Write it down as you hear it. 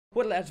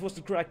Well lads, what's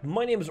the crack?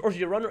 My name is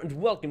Urgy Runner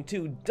and welcome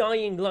to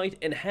Dying Light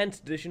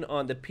Enhanced Edition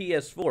on the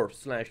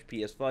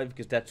PS4/PS5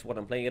 because that's what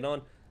I'm playing it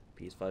on.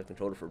 PS5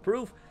 controller for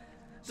proof.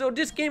 So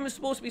this game is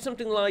supposed to be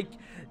something like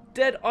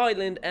Dead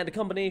Island and a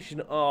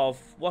combination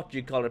of, what do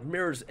you call it,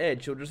 Mirror's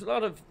Edge. So there's a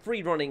lot of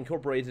free running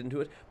incorporated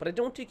into it, but I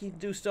don't think you can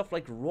do stuff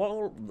like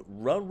wall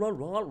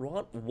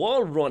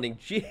running.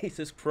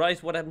 Jesus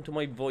Christ, what happened to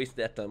my voice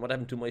that time? What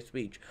happened to my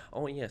speech?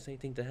 Oh yes, I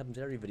think that happens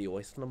every video.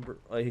 I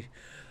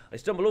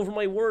stumble over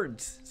my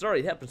words.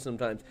 Sorry, it happens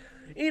sometimes.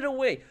 Either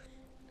way,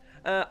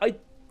 I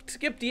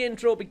skipped the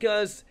intro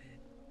because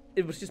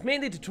it was just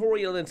mainly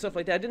tutorial and stuff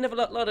like that. I didn't have a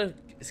lot of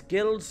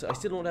skills. I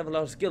still don't have a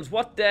lot of skills.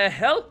 What the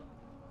hell?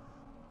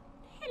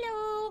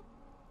 Hello.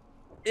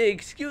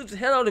 Excuse the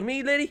hell out of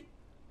me, lady.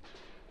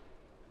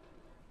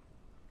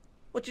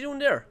 What you doing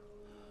there?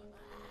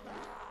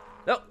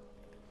 No.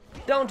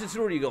 Down to the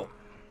sewer you go.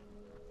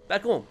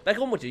 Back home. Back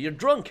home with you. You're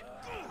drunk.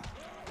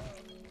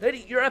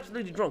 Lady, you're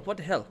absolutely drunk. What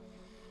the hell?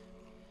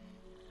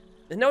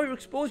 And now you're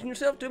exposing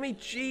yourself to me?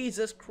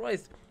 Jesus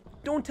Christ.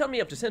 Don't tell me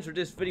I have to censor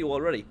this video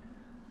already.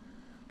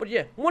 But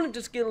yeah, one of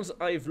the skills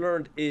I've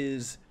learned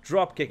is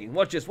drop kicking.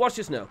 Watch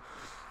this now.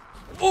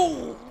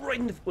 Oh, right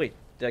in the... Wait,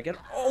 did I get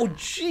her? Oh,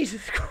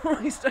 Jesus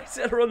Christ, I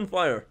set her on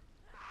fire.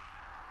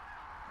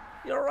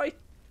 You alright?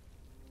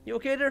 You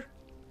okay there?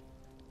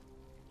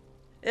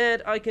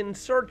 And I can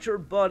search her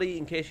body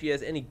in case she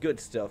has any good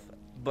stuff.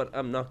 But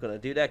I'm not going to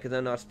do that because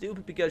I'm not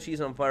stupid because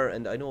she's on fire.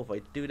 And I know if I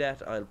do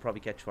that, I'll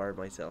probably catch fire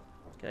myself.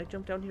 Can I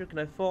jump down here? Can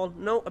I fall?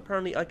 No,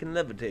 apparently I can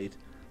levitate.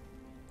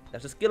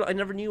 That's a skill I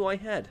never knew I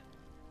had.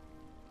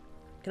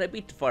 Can I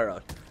beat the fire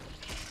out?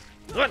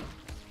 Run!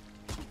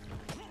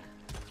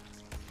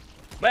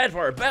 Bad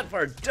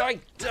fire, die,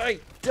 die,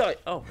 die!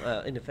 Oh,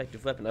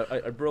 ineffective weapon,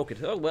 I broke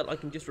it. Oh, well, I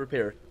can just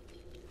repair it.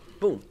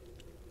 Boom.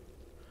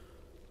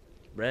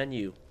 Brand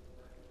new.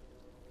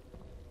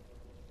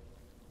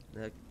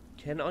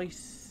 Can I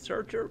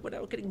search her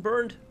without getting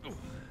burned?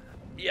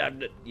 Yeah,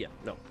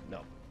 no.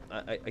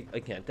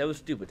 I can't. That was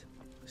stupid.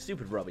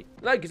 Stupid Robbie.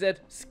 Like I said,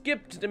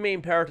 skipped the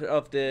main part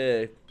of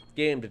the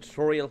game, the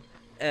tutorial,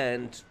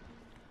 and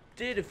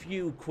did a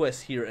few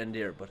quests here and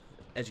there, but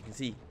as you can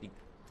see,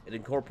 it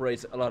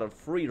incorporates a lot of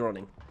free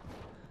running.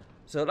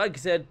 So like I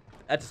said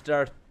at the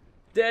start,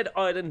 Dead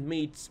Island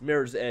meets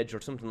Mirror's Edge or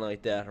something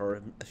like that,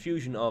 or a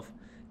fusion of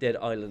Dead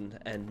Island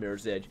and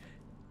Mirror's Edge.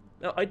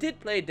 Now I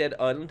did play Dead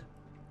Island,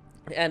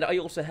 and I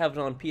also have it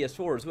on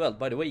PS4 as well.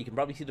 By the way, you can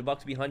probably see the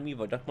box behind me if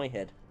I duck my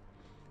head.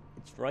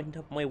 It's right on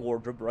top of my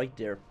wardrobe right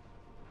there.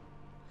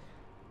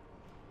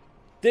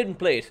 Didn't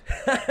play it.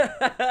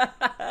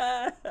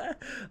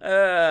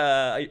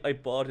 I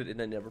bought it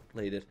and I never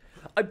played it.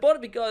 I bought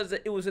it because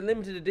it was a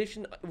limited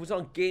edition. It was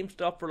on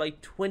GameStop for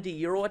like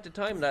 €20 at the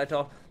time, and I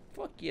thought,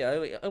 fuck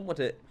yeah, I want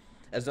a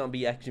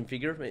zombie action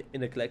figure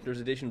in a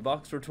collector's edition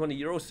box for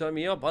 €20. Sign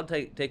me up. I'll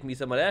take me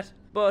some of that.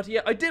 But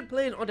yeah, I did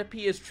play it on the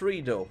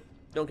PS3 though.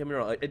 Don't get me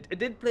wrong. I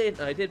did play it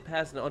and I did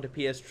pass it on the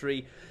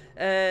PS3,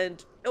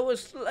 and it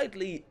was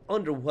slightly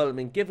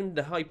underwhelming given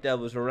the hype that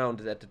was around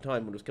it at the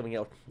time when it was coming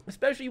out.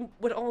 Especially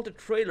with all the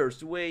trailers,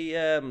 the way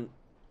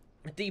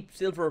Deep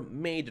Silver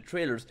made the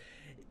trailers.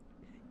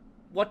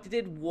 What they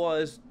did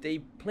was they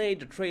played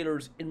the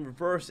trailers in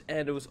reverse,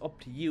 and it was up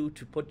to you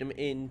to put them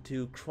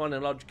into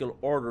chronological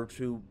order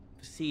to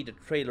see the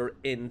trailer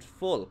in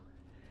full.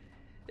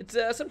 It's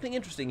something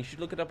interesting. You should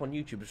look it up on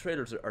YouTube. The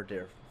trailers are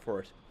there for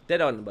it. Dead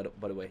Island,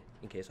 by the way,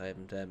 in case I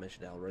haven't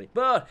mentioned that already.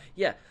 But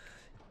yeah,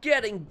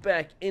 getting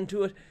back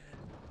into it,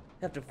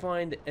 have to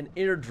find an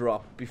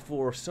airdrop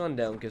before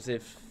sundown, because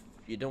if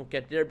you don't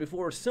get there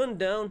before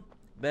sundown,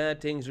 bad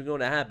things are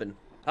going to happen.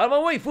 Out of my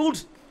way,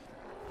 fools!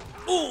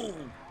 Ooh!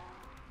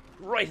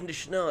 Right in the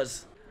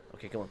schnoz.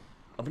 Okay, come on.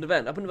 Up in the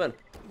van, up in the van.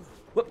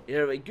 Whoop,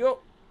 here we go.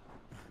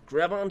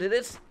 Grab onto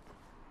this.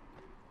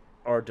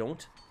 Or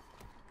don't.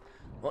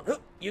 Come on,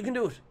 you can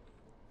do it.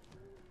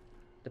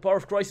 The power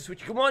of crisis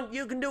switch. Come on,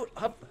 you can do it.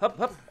 Hop, hop,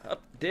 hop,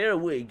 hop. There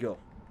we go.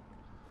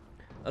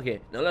 Okay,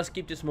 now let's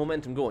keep this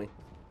momentum going.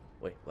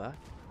 Wait, what?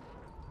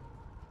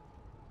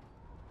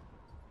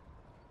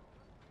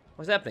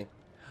 What's happening?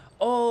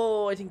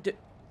 Oh, I think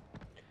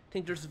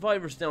there's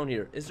survivors down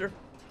here. Is there?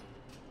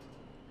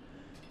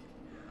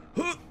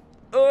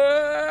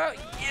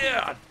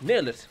 Yeah,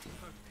 nailed it.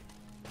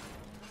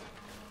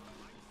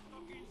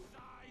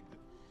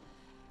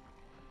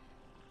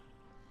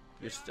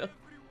 You're stuck.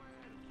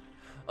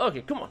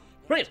 Okay, come on.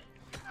 Bring it.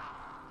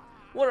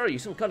 What are you,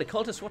 some kind of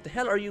cultist? What the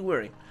hell are you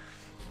wearing?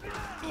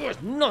 Oh,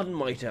 not in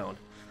my town.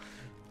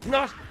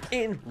 Not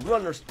in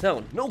Runner's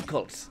Town. No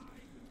cults.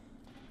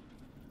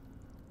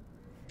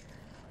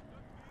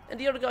 And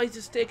the other guy's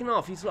just taken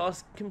off. He's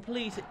lost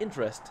complete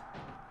interest.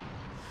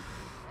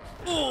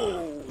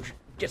 Oh,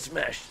 get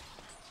smashed.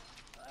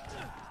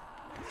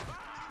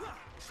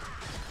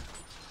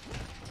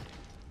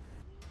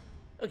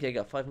 Okay, I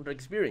got 500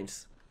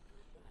 experience.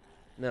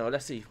 Now,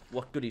 let's see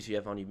what goodies you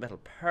have on you. Metal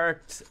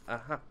parts.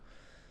 Aha.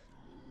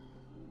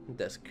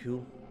 That's cool.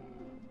 What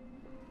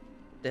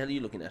the hell are you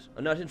looking at?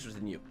 I'm not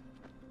interested in you.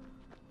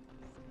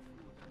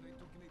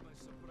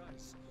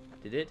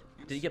 Did it?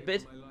 Did he get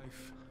bit?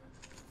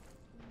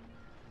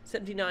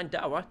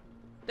 $79.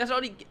 That's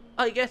all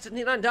I get,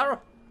 $79.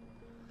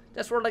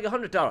 That's worth like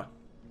 $100.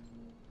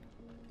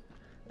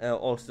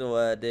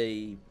 Also,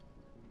 the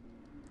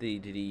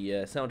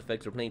sound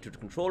effects are playing through the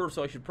controller,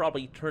 so I should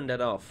probably turn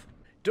that off.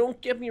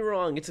 Don't get me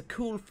wrong, it's a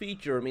cool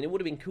feature. I mean, it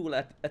would have been cool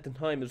at the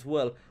time as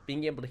well,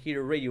 being able to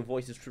hear radio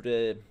voices through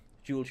the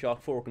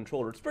DualShock 4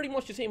 controller. It's pretty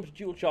much the same with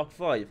the DualShock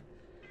 5.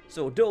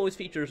 So those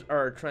features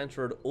are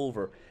transferred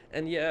over.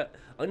 And yeah,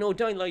 I know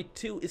Dying Light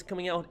 2 is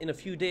coming out in a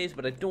few days,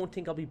 but I don't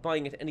think I'll be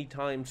buying it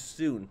anytime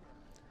soon.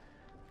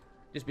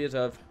 Just because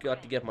I've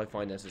got to get my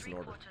finances in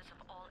order. Of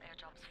all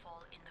airdrops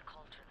fall in the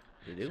cauldron.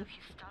 They do? So if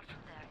you start from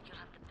there, you'll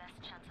have the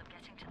best chance of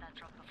getting to that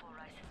drop before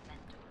Rice's men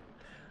do.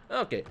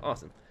 Okay,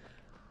 awesome.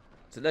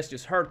 So let's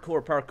just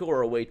hardcore parkour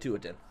our way to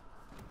it then.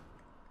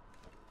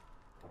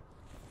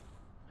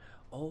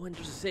 Oh, and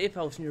there's a safe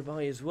house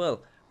nearby as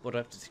well, but I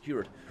have to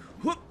secure it.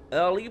 Whoop!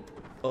 Alley.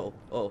 Oh.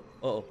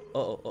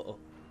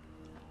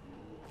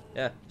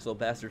 Yeah, so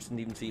bastards didn't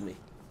even see me.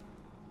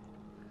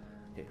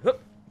 Okay, whoop!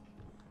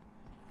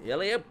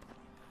 Alley up.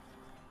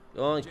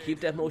 Go on, keep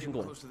that motion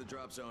going. Close to the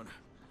drop zone.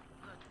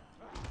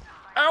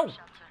 Ow!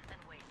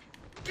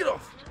 Get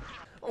off!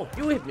 Oh,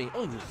 you hit me!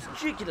 Oh, you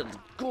cheeky little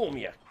gum,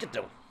 yeah. Get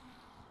down.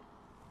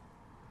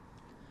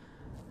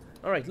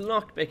 Alright,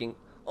 lockpicking.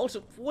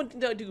 Also, one thing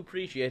that I do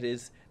appreciate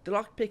is the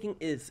lockpicking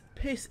is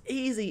piss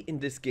easy in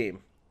this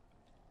game.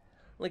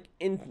 Like,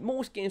 in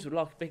most games with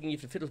lockpicking, you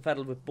have to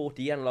fiddle-faddle with both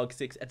the analog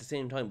sticks at the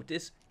same time. With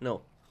this,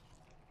 no.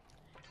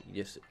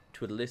 You just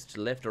twiddle this to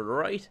the left or the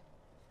right.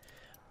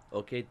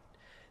 Okay.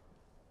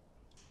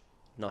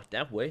 Not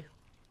that way.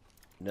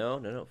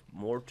 No.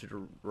 More to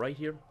the right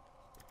here.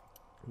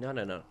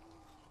 No.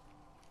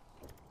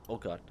 Oh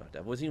god,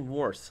 that was even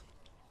worse.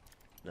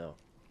 No.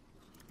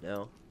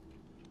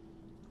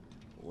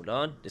 Hold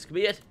on, this could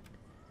be it.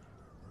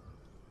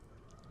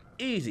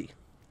 Easy.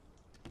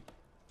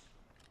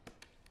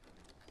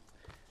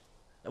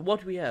 And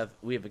what do we have?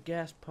 We have a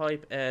gas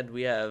pipe and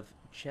we have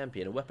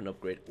champion, a weapon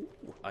upgrade.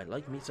 Ooh, I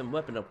like me some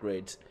weapon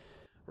upgrades.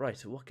 Right,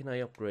 so what can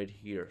I upgrade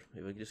here?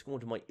 If I just go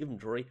into my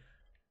inventory.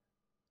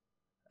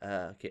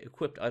 Okay,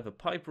 equipped. I have a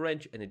pipe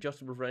wrench, an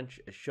adjustable wrench,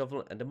 a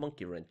shovel, and a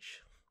monkey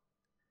wrench.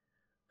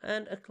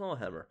 And a claw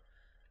hammer.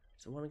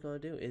 So what I'm going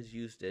to do is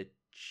use the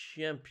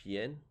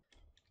champion.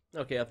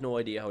 Okay, I have no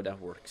idea how that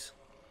works.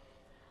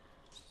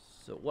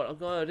 So what I'm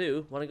going to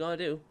do,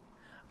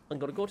 I'm going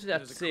to go to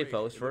that safe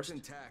house first.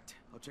 It's intact.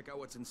 I'll check out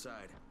what's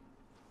inside.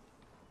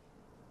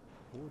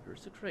 Oh,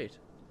 there's a crate.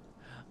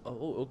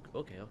 Oh,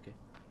 okay.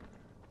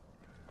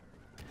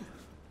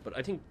 But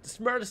I think the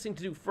smartest thing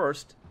to do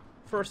first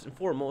and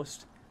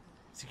foremost,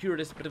 secure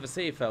this bit of a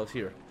safe house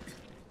here.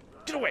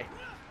 Get away!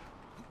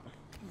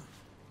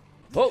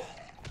 Whoa!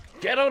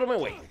 Get out of my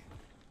way!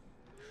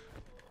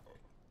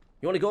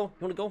 You wanna go?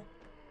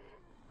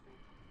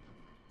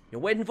 You're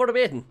waiting for the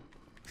baiting.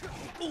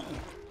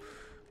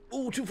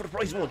 Ooh, 2 for the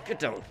price of 1. Get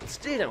down.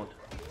 Stay down.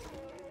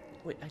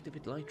 Wait,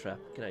 activate light trap.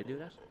 Can I do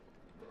that?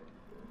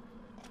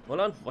 Hold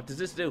on. What does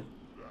this do?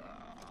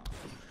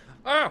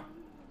 Ah!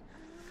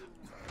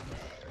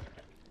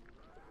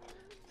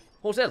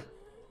 Hotel.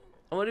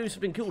 I'm gonna do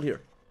something cool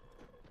here.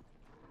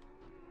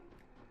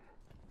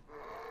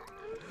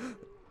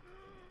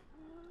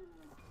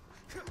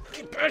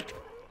 Get back!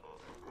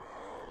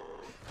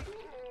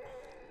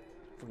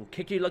 Fucking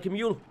kick you like a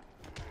mule.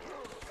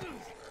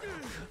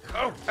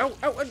 Ow.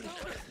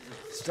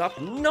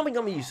 Stop numbing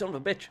on me, you son of a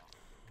bitch.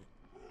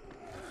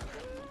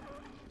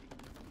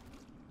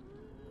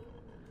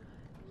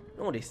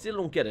 No, they still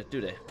don't get it,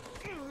 do they?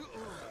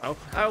 Ow.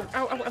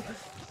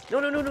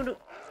 No.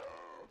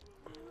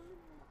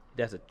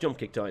 That's a jump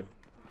kick time.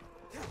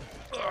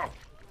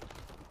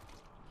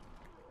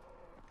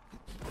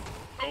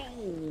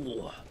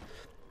 Oh!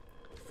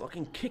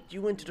 Fucking kicked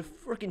you into the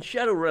freaking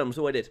shadow realm,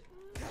 so I did.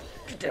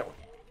 Get down.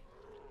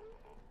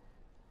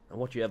 And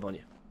what you have on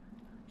you?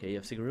 Okay, you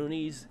have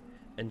cigaroonies,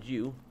 and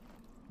you.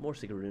 More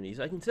cigaroonies.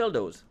 I can sell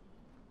those.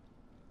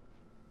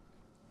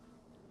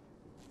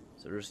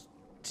 So there's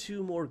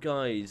 2 more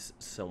guys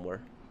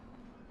somewhere.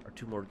 Or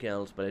 2 more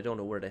gals, but I don't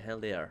know where the hell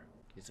they are.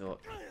 Okay, so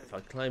if I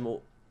climb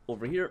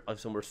over here, I have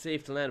somewhere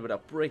safe to land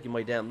without breaking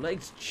my damn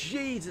legs.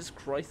 Jesus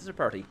Christ, it's a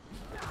party.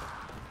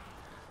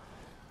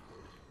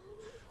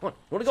 Come on,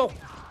 wanna go?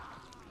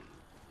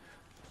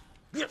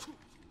 Yes!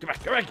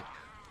 Get back!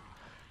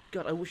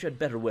 God, I wish I had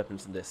better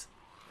weapons than this.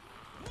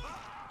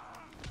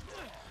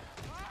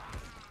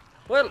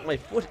 Well, my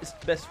foot is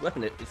the best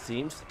weapon, it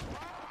seems.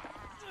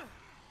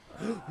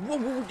 Hi,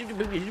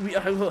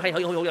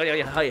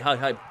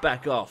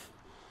 back off.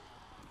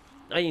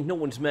 I ain't no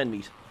one's man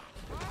meat.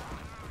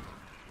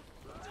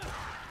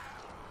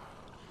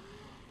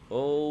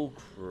 Oh,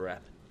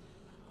 crap.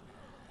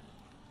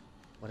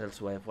 What else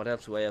do I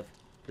have?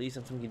 Please,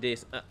 something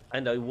decent.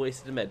 And I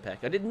wasted a med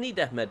pack. I didn't need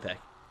that med pack.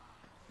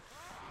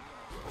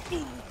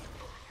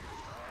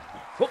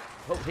 Oh,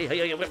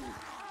 hey.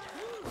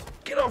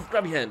 Get off,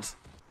 grab your hands.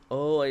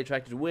 Oh, I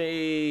attracted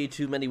way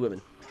too many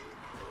women.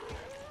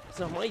 It's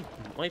not my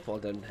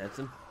fault I'm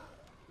handsome.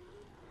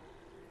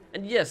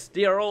 And yes,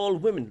 they are all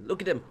women.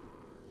 Look at them.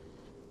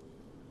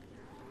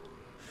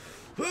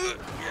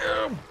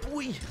 Yeah,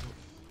 boy.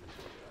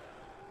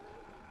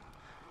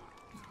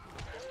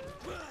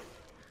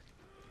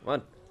 Come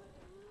on.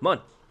 Come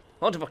on.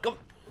 Hunter, come.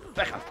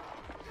 Back off.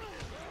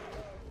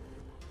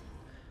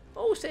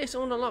 Oh, safe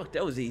zone unlocked.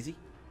 That was easy.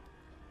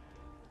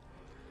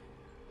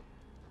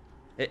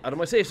 Hey, out of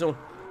my safe zone.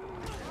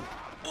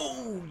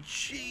 Oh,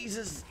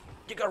 Jesus.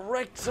 You got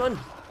wrecked, son.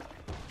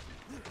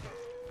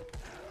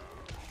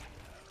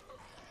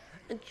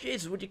 And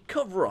Jesus, would you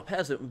cover up?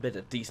 Has a bit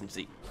of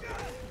decency. I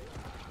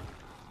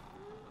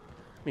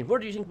mean, where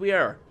do you think we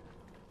are?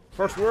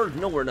 First world?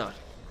 No, we're not.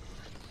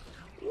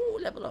 Ooh,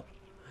 level up.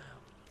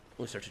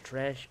 We'll search the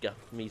trash. Got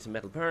me some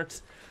metal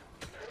parts.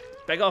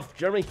 Back off,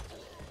 Jeremy.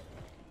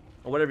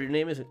 Or whatever your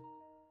name is.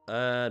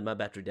 My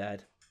battery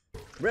died.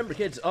 Remember,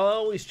 kids,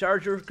 always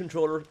charge your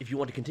controller if you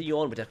want to continue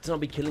on with that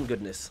zombie killing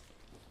goodness.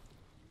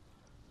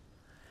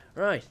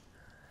 Right.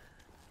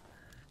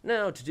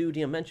 Now, to do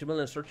the unmentionable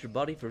and search your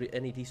body for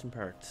any decent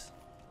parts.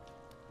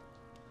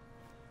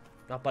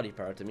 Not body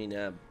parts, I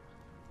mean,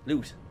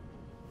 loot.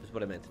 Is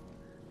what I meant.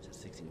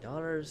 Just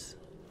 $16.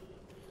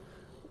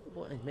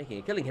 Boy, I'm making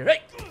a killing here.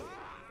 Hey!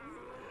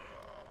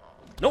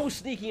 No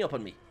sneaking up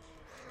on me.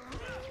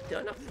 Did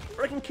I not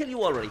freaking kill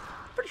you already?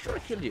 Pretty sure I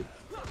killed you.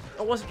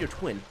 Or was it your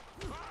twin?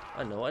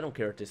 I know, I don't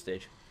care at this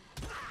stage.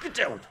 Get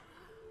down!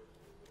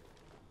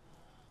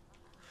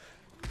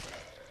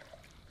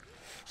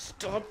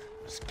 Stop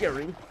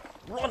scaring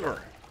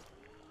runner!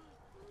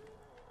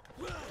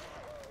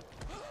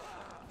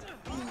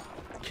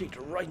 Kicked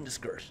her right in the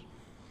skirt.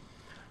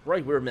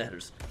 Right where it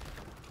matters.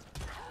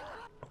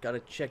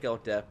 Gotta check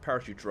out that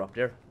parachute drop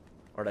there.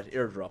 Or that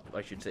airdrop,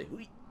 I should say.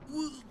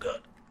 Ooh,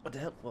 God! What the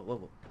hell?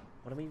 Whoa.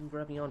 What am I even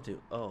grabbing onto?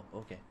 Oh,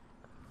 okay.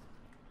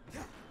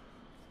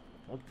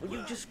 Will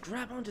you just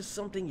grab onto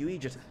something, you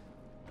idiot?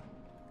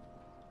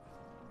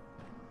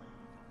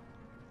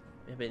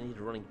 Maybe I need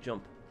a running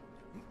jump.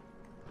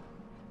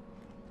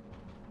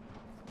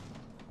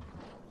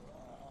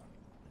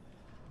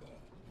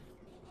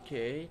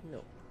 Okay,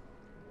 no.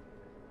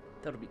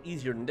 That'll be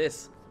easier than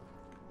this.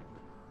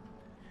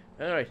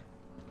 Alright.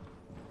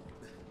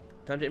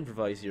 Time to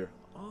improvise here.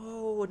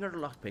 Oh, another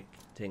lockpick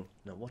thing.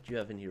 Now, what do you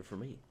have in here for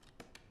me?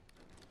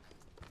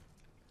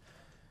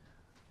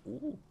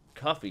 Ooh,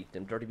 coffee.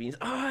 Them dirty beans.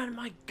 Oh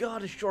my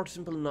god, a short,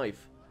 simple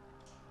knife.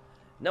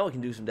 Now I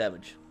can do some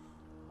damage.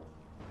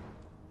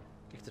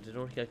 Except I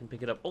don't think I can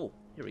pick it up. Oh,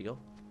 here we go.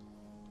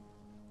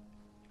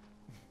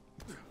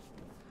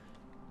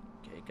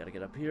 Okay, gotta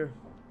get up here.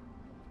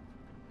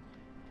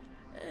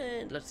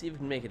 And let's see if we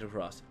can make it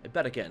across. I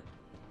bet I can.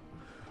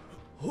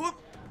 Whoop!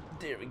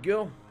 There we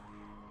go.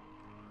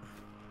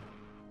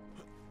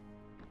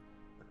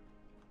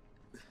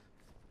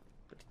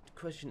 But the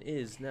question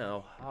is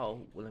now, how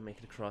will I make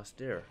it across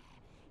there?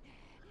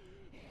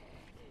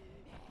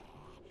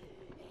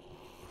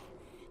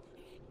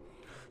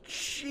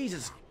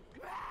 Jesus!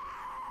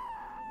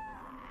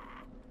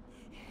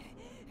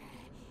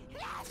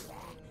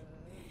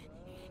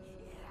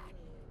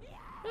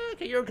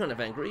 Okay, you're kind of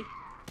angry.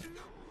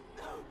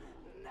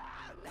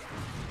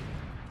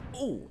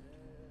 Oh!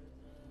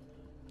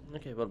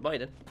 Okay, well, bye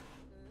then.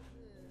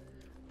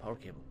 Power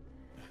cable.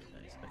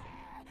 Nice,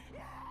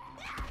 okay.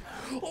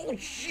 Oh,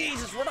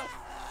 Jesus, where the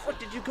fuck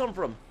did you come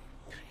from?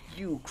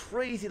 You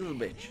crazy little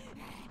bitch.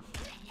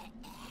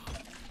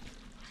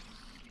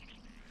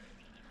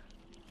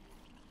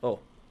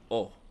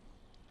 Oh.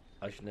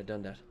 I shouldn't have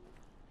done that.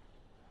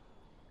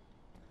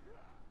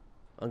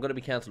 I'm gonna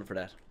be cancelled for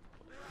that.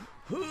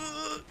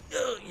 Oh,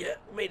 yeah,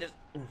 made it.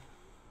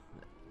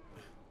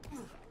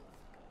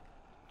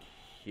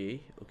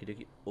 Okay, okie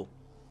dokie. Oh.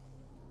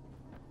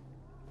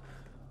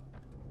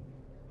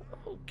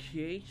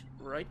 Okay,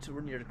 right, so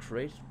we're near the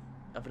crate.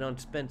 I have an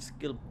unspent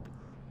skill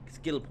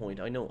point.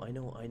 I know.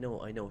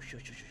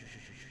 Shush.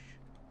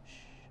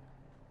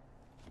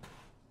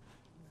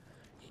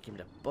 Give me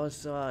that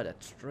buzzsaw,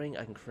 that string.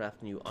 I can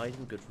craft a new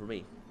item. Good for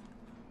me.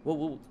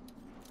 Whoa.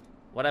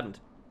 What happened?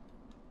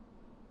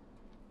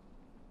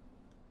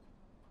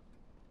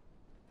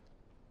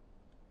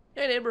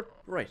 Hey, neighbor.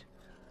 Right.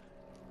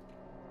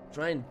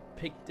 Try and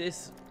pick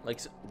this. Like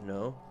so.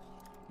 No.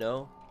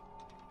 Oh,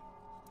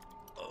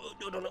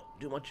 no.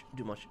 Too much.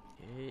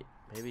 Okay,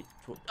 maybe.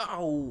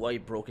 Oh, I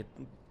broke it.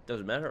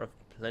 Doesn't matter. I've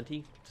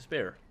plenty to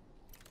spare.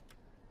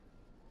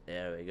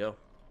 There we go.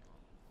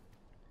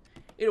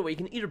 Either way, you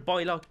can either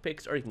buy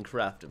lockpicks or you can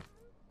craft them.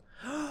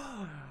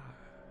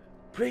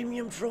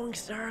 Premium throwing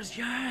stars,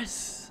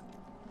 yes!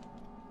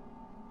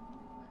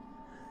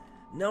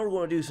 Now we're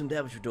going to do some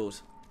damage with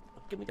those.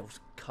 Give me those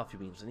coffee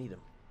beans, I need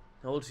them.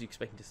 How else are you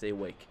expecting to stay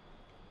awake?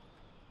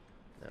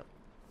 Now,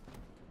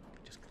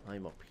 just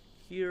climb up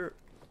here.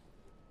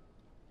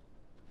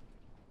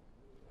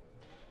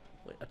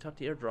 Wait, I thought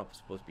the airdrop was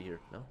supposed to be here,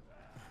 no?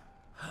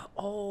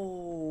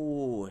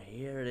 Oh,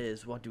 here it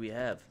is. What do we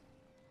have?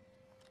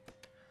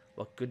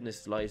 What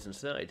goodness lies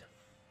inside?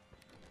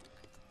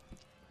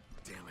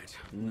 Damn it.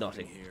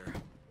 Nothing. Here.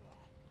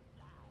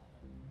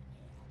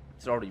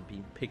 It's already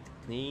been picked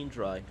clean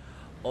dry.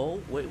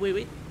 Oh,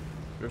 wait.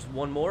 There's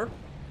one more.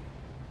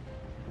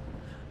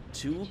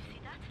 Two. You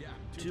see that? Yeah,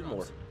 Two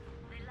more.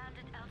 They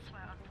landed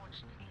elsewhere,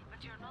 unfortunately,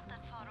 but you're not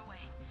that far away.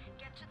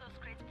 Get to those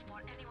crates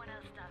before anyone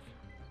else does.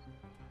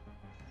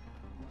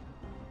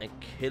 And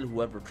kill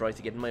whoever tries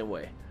to get in my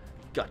way.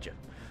 Gotcha.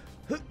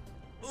 Huh.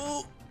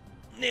 Oh,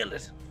 nailed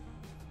it.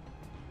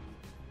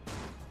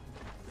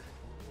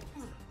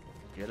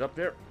 Get up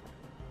there.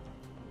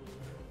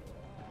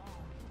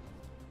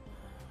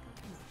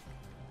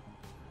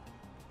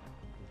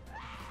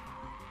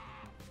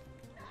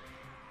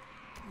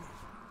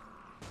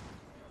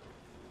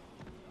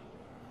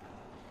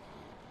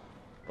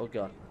 Oh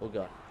god, oh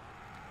god.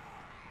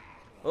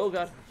 Oh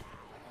god.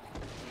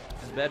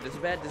 This is bad, this is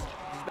bad, this is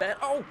bad.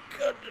 Oh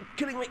god, they're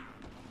killing me.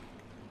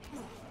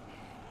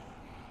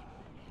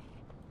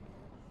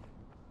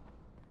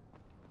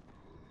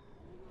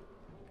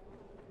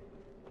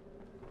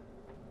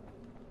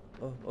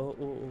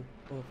 Oh.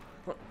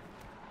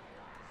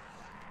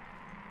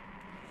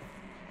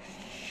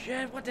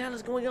 Shit, what the hell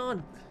is going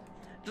on?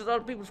 There's a lot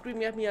of people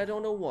screaming at me, I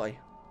don't know why.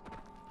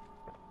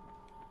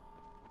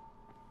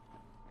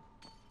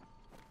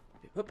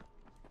 Hup.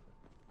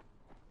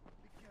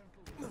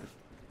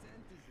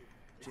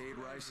 Jade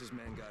Rice's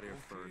men got here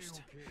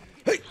first.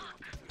 Hey!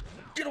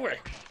 Get away!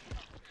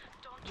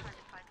 Don't try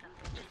to fight them.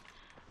 Just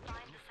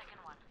find the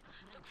second one.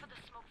 Look for the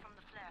smoke from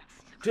the flare.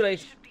 The Too late.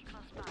 crate should be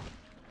close by.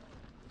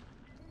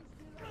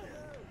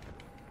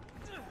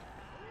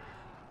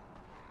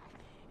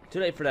 Too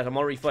late for that, I'm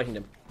already fighting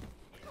them.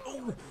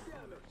 Oh!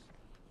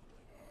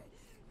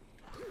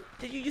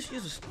 Did you just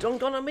use a stun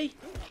gun on me?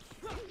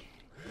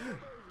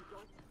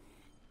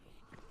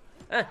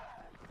 Ah!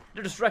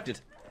 They're distracted.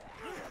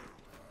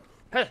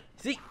 Huh,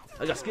 see?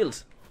 I got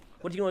skills.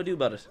 What do you want to do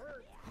about it?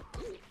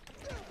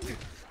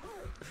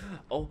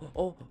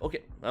 Oh,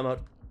 okay. I'm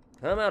out.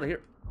 I'm out of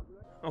here.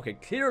 Okay,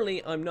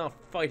 clearly I'm not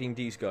fighting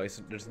these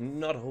guys. There's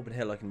not a hope in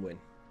hell I can win.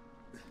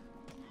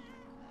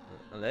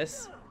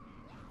 Unless...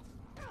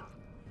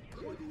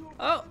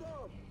 Oh!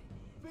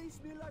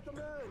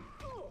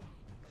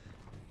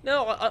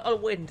 No, I'll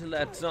wait until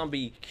that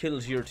zombie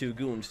kills your two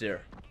goons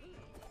there.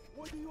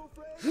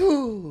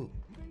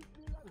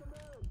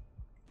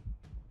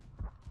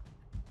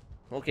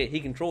 Okay, he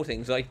can throw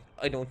things. I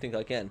don't think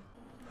I can.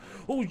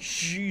 Oh,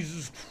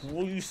 Jesus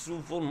Christ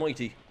of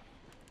Almighty.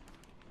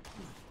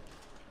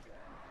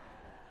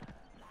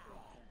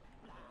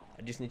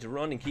 I just need to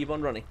run and keep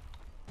on running.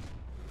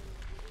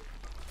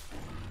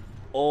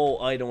 Oh,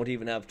 I don't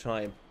even have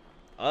time.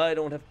 I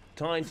don't have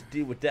time to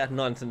deal with that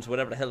nonsense,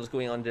 whatever the hell is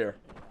going on there.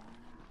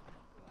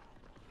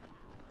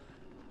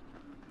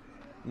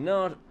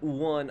 Not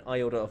one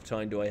iota of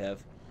time do I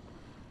have.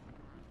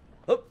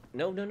 Oh,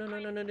 no. Too close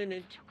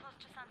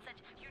to sunset.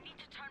 You need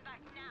to turn back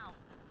now.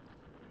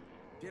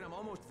 Jade, I'm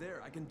almost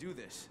there. I can do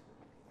this.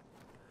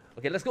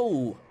 Okay, let's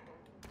go.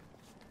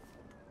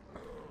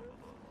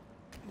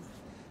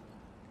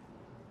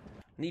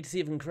 Need to see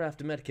if we can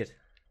craft a medkit.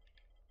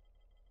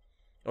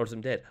 Or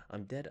I'm dead.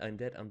 I'm dead.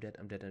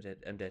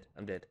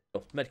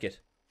 Oh, medkit.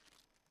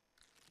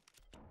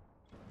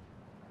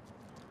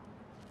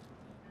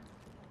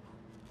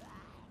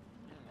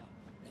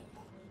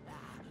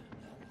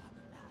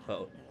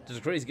 Uh-oh. There's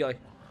a crazy guy.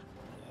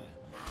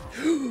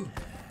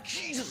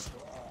 Jesus!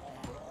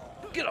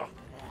 Get off!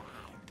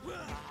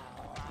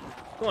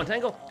 Come on,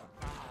 Tango.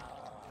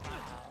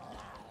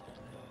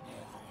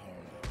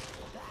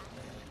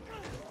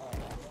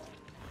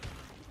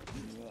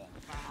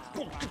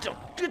 Oh, get down!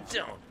 Get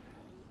down!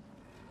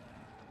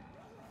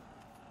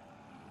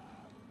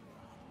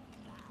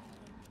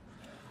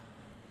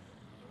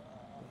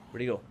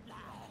 Where'd he go?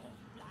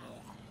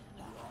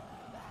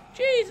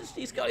 Jesus,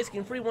 these guys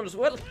can free one as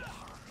well.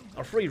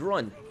 Or free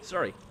run.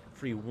 Sorry.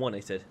 Free one, I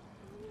said.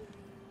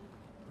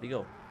 Where'd he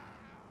go?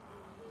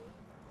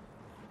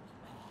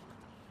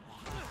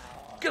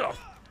 Get off!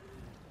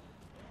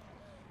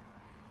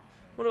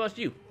 What about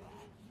you?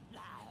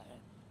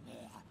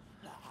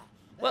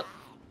 Well,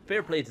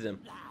 fair play to them.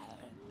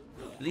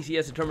 At least he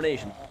has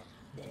determination.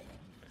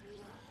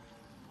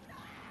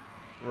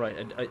 Right,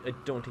 I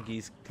don't think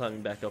he's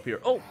climbing back up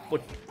here. Oh,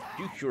 but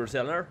you sure as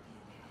hell are.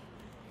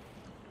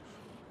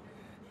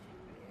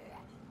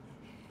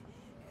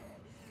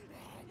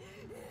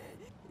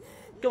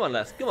 Come on,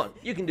 lass. Come on.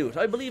 You can do it.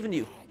 I believe in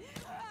you.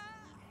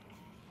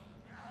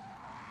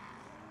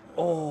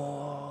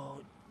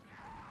 Oh.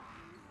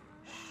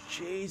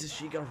 Jesus,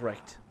 she got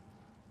wrecked.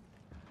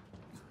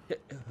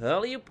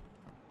 Alley-oop.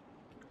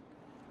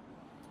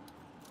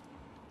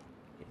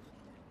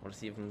 Want to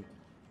see if I can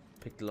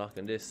pick the lock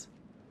on this.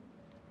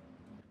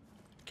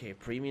 Okay,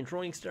 premium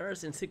throwing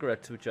stars and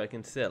cigarettes, which I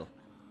can sell.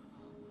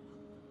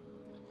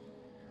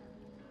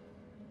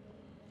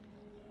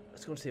 I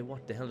was going to say,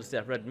 what the hell is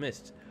that red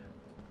mist?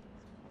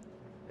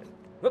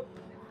 Whoop.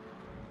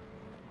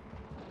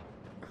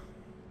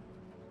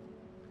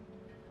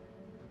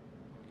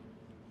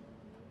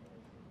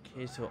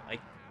 Okay, so I...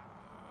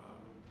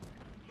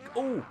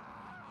 Oh!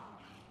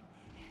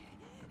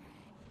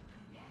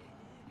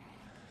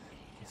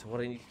 Okay, so what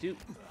I need to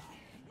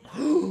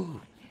do...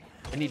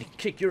 I need to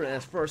kick your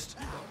ass first.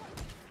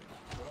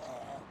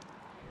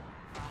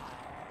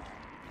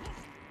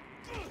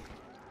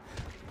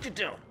 Get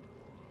down.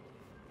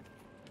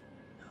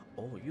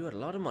 Oh, you had a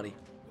lot of money.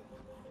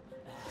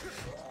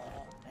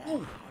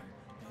 Ooh.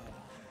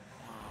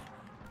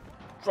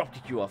 Drop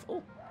kick you off.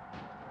 Oh.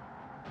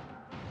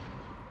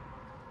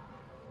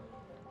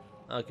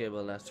 Okay,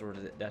 well that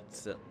sorted it.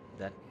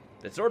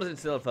 That sorted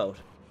itself out.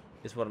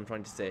 Is what I'm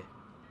trying to say.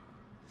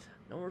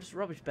 No, where's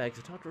rubbish bags?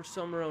 I thought there was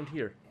some around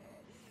here.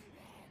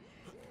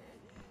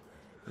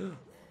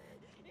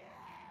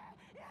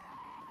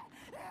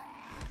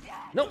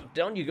 No,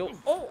 down you go.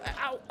 Oh,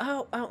 ow,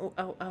 ow, ow,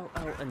 ow, ow,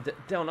 ow, and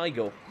down I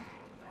go.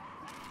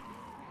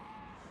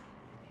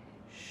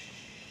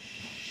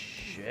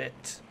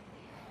 Shit.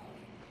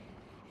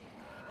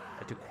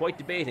 I took quite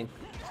the baiting.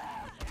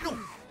 No.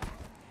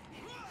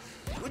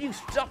 Will you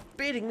stop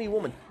baiting me,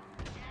 woman?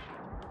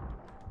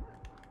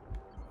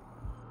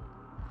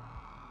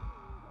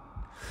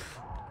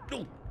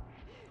 No.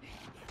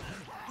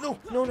 No,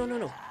 no, no, no,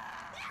 no.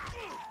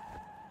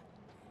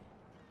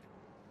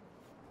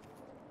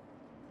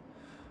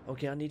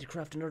 Okay, I need to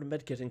craft another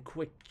medkit and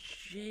quick.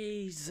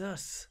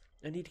 Jesus.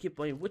 I need to keep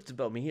my wits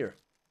about me here.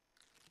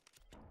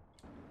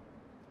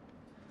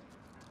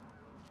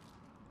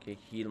 Okay,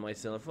 heal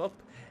myself up.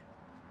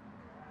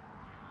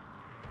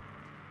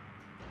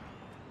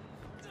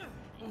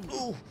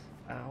 Ooh.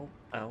 Ow,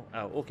 ow,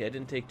 ow. Okay, I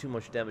didn't take too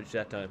much damage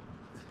that time.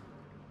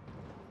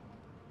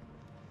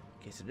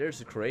 Okay, so there's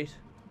the crate.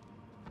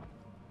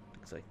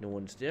 Looks like no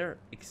one's there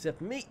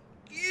except me.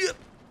 Yep.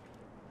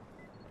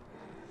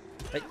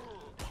 Hey.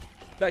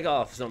 Back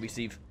off, zombie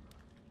Steve.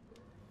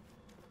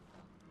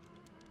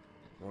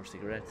 More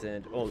cigarettes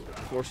and... oh,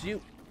 of course you.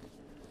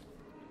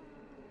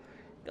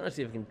 Gonna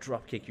see if I can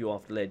drop kick you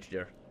off the ledge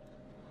there.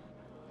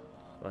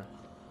 What?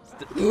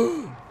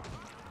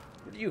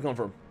 Where did you come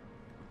from?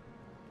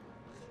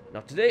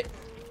 Not today.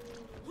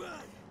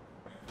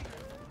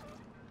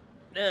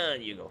 There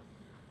you go.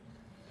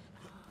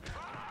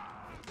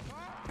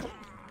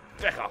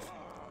 Back off.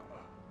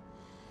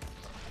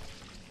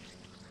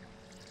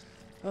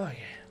 Oh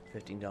yeah,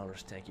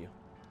 $15, thank you.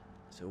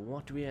 So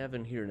what do we have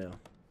in here now?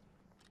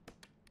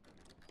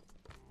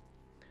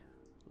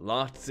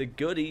 Lots of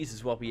goodies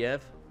is what we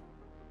have.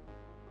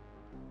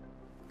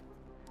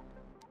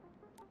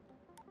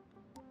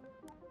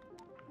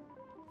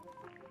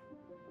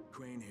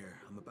 Crane here.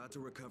 I'm about to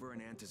recover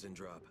an antizin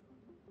drop.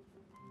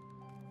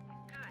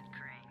 Good,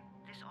 Crane.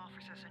 This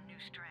offers us a new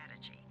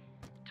strategy.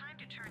 Time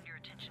to turn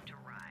your attention to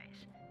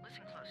Rise.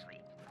 Listen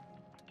closely.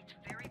 It's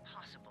very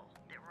possible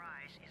that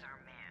Rise is our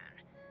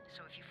man.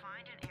 So if you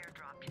find an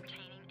airdrop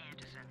containing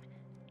antizin,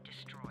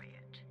 destroy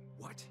it.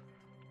 What?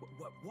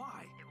 What?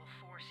 Why? It will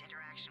force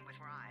interaction with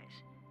Rise.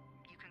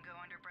 You can go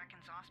under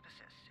Brecken's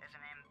auspices as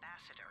an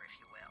ambassador, if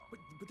you will.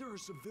 But there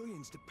are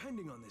civilians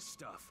depending on this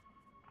stuff.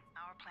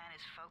 Our plan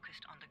is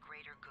focused on the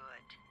greater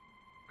good.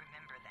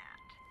 Remember that.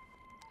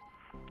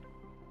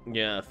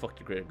 Yeah, fuck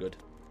the greater good.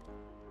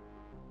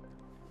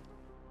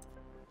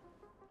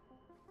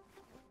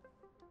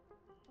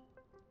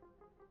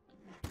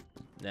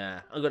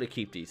 Nah, I'm gonna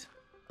keep these.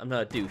 I'm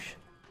not a douche.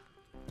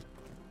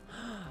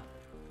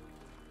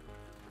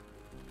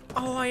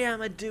 Oh, I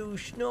am a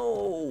douche.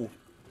 No.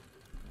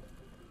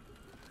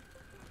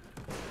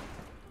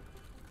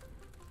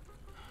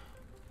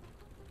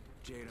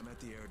 Jade, I'm at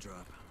the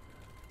airdrop.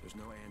 There's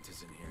no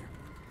antizin here.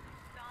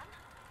 Done?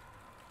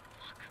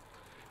 Fuck.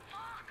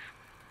 Fuck!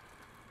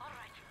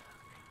 Alright.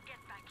 Get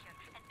back here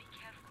and be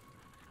careful.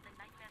 The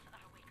nightmares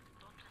are awake.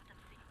 Don't let them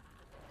see you.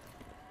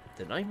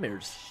 The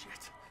nightmares.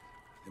 Shit.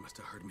 They must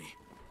have heard me.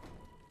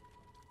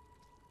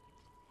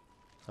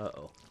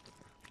 Uh-oh.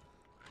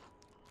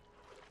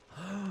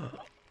 Oh,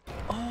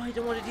 I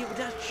don't want to deal with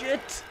that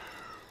shit.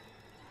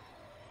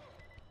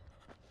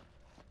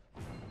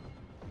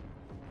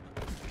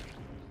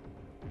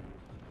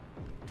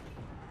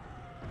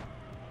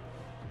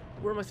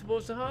 Where am I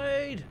supposed to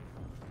hide?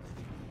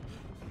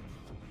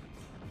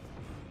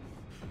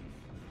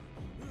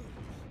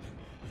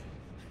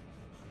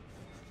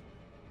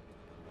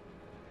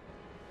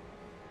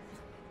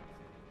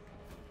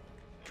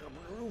 Come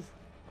on.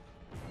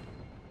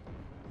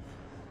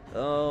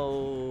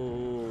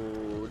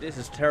 Oh, this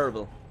is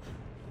terrible.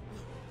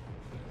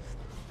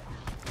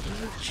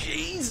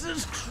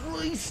 Jesus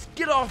Christ,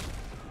 get off!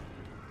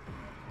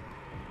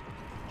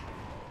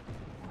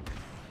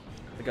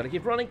 I gotta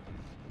keep running.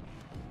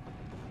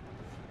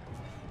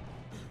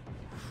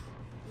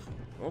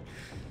 Oh.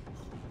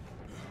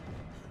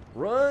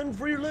 Run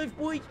for your life,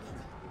 boy!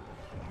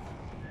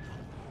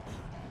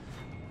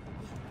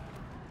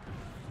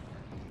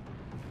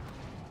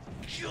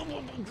 Jump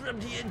up and grab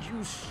the edge,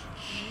 you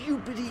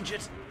stupid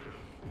idiot!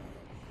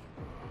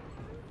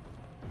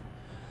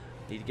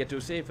 Need to get to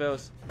a safe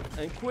house.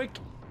 And quick!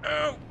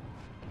 Ow!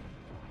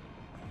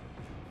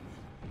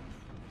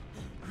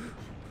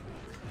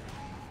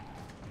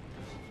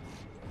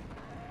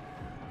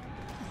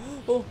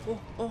 Oh, oh,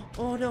 oh,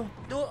 oh no!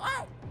 No!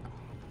 Ow!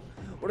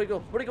 Where'd I go?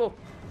 Where'd I go?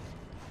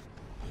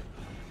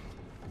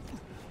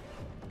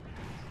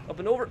 Up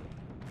and over.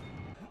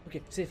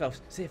 Okay, safe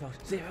house, safe house,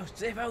 safe house,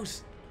 safe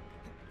house.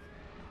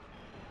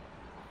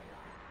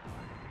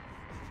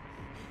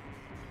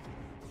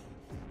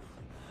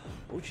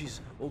 Oh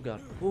jeez, oh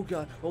god, oh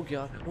god, oh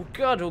god, oh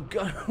god, oh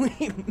god, we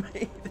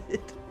made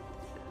it.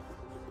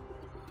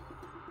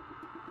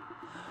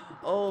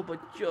 Oh,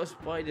 but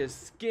just by the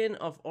skin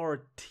of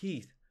our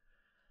teeth.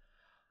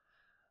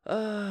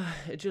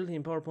 Agility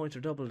and power points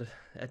are doubled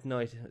at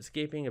night.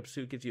 Escaping a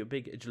pursuit gives you a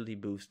big agility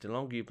boost. The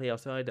longer you play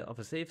outside of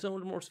a safe zone,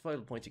 the more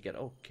survival points you get.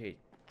 Okay,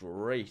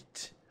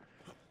 great.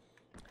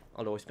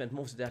 Although I spent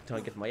most of that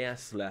time getting my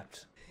ass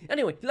slapped.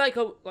 Anyway, like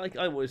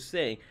I was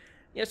saying,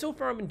 yeah, so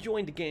far I'm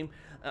enjoying the game.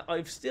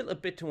 I've still a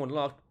bit to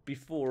unlock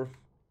before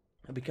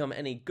I become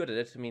any good at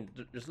it. I mean,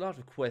 there's a lot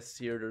of quests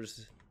here.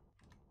 There's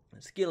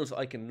skills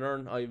I can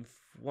learn. I've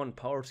one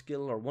power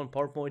skill or one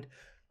power point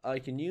I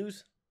can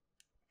use.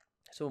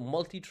 So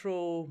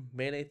multi-throw,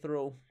 melee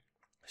throw,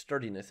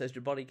 sturdiness. As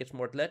your body gets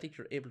more athletic,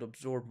 you're able to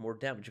absorb more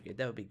damage. Okay,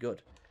 that would be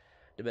good.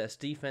 The best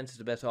defense is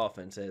the best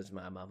offense, as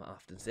my mom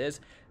often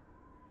says.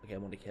 Okay,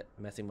 I'm only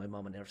messing. My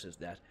mama never says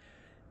that.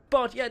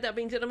 But yeah, that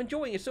being said, I'm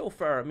enjoying it so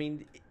far. I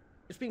mean,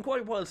 it's been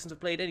quite a while since I've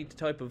played any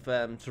type of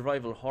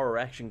survival horror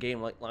action game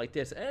like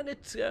this, and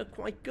it's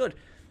quite good.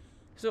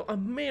 So I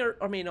may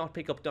or may not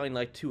pick up Dying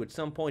Light 2 at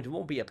some point. It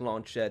won't be at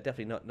launch,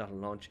 definitely not at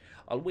launch.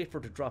 I'll wait for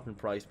it to drop in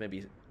price,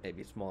 maybe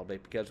a small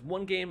bit, because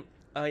one game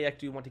I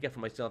actually want to get for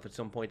myself at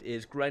some point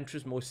is Gran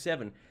Turismo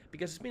 7,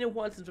 because it's been a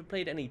while since I've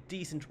played any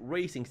decent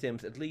racing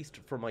sims, at least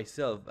for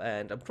myself,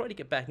 and I'm trying to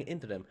get back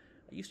into them.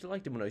 I used to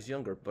like them when I was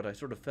younger, but I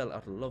sort of fell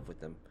out of love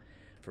with them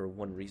for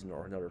one reason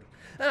or another.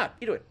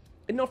 Either way,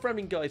 enough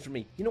rambling guys from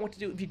me. You know what to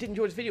do. If you did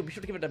enjoy this video, be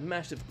sure to give it a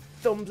massive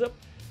thumbs up,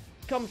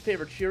 comment,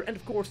 favorite, share, and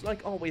of course,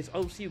 like always,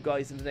 I'll see you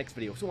guys in the next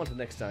video. So until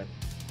next time,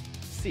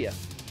 see ya.